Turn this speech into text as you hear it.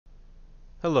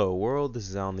Hello world, this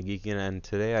is Alan the Geekin, and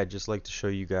today I'd just like to show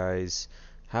you guys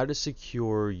how to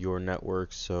secure your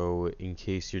network so in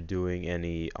case you're doing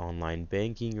any online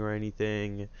banking or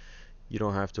anything, you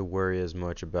don't have to worry as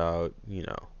much about,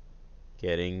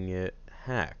 getting it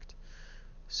hacked.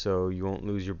 So you won't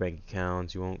lose your bank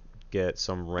accounts, you won't get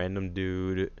some random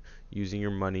dude using your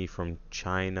money from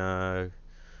China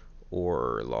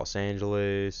or Los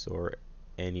Angeles or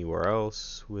anywhere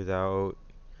else without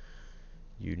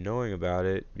you knowing about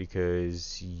it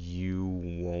because you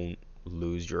won't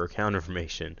lose your account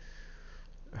information.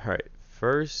 Alright,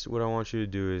 first, what I want you to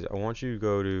do is I want you to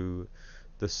go to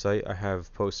the site I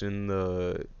have posted in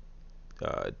the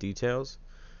details,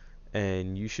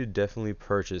 and you should definitely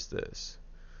purchase this.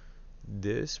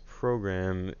 This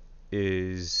program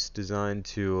is designed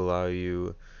to allow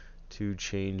you to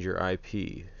change your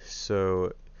IP.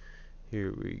 So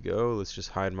here we go. Let's just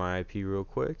hide my IP real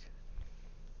quick.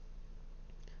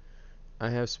 I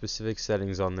have specific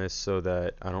settings on this so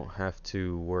that I don't have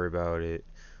to worry about it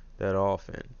that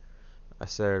often. I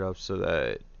set it up so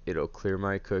that it'll clear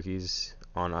my cookies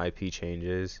on IP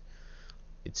changes.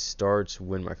 It starts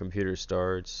when my computer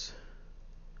starts.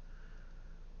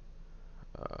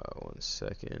 One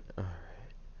second. Alright.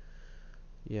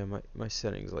 Yeah, my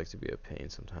settings like to be a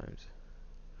pain sometimes.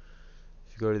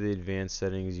 If you go to the advanced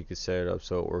settings, you can set it up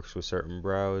so it works with certain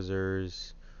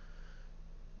browsers.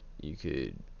 You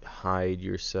could hide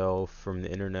yourself from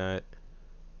the internet.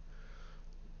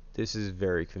 This is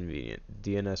very convenient.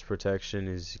 DNS protection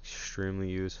is extremely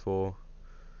useful.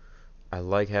 I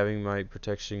like having my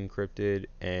protection encrypted,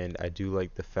 and I do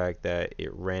like the fact that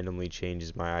it randomly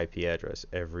changes my IP address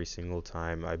every single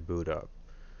time I boot up.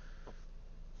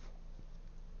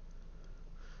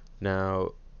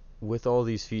 Now, with all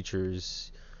these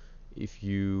features, if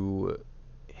you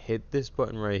hit this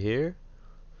button right here,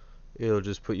 it'll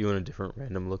just put you in a different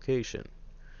random location,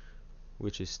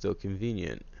 which is still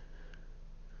convenient.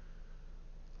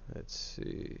 Let's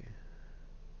see.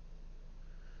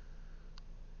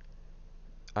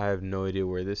 I have no idea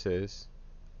where this is.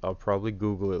 I'll probably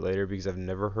Google it later because I've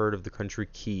never heard of the country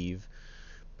Kiev,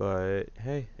 but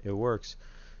hey, it works.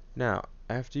 Now,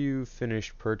 after you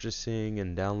finish purchasing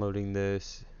and downloading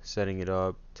this, setting it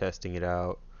up, testing it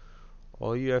out,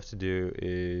 all you have to do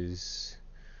is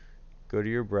go to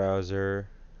your browser.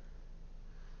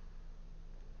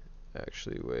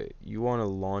 Actually, wait, you want to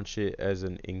launch it as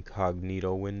an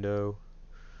incognito window.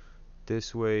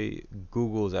 This way,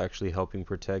 Google is actually helping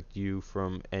protect you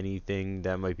from anything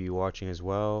that might be watching as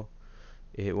well.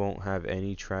 It won't have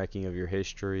any tracking of your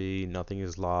history, nothing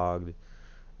is logged,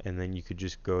 and then you could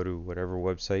just go to whatever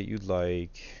website you'd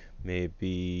like,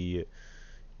 maybe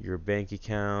your bank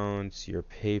accounts, your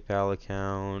PayPal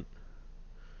account,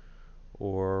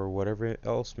 or whatever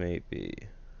else may be.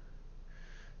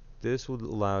 This would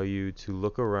allow you to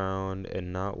look around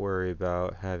and not worry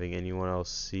about having anyone else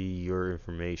see your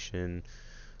information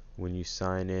when you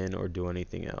sign in or do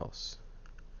anything else.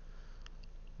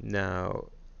 Now,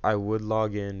 I would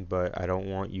log in, but I don't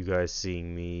want you guys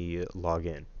seeing me log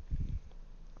in.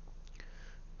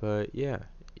 But yeah,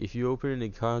 if you open an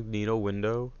incognito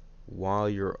window while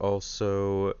you're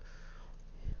also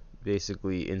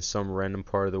basically in some random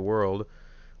part of the world,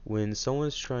 when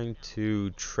someone's trying to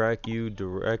track you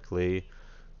directly,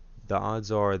 the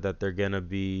odds are that they're gonna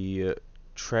be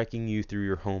tracking you through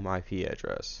your home IP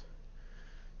address.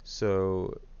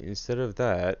 So instead of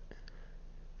that,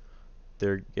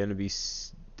 they're gonna be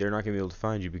they're not gonna be able to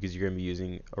find you because you're gonna be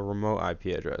using a remote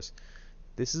IP address.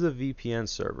 This is a VPN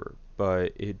server,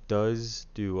 but it does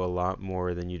do a lot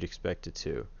more than you'd expect it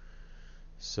to.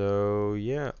 So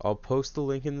yeah, I'll post the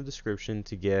link in the description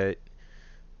to get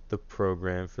the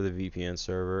program for the VPN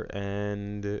server,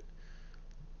 and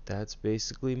that's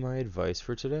basically my advice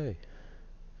for today.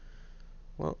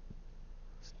 Well,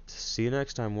 see you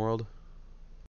next time, world.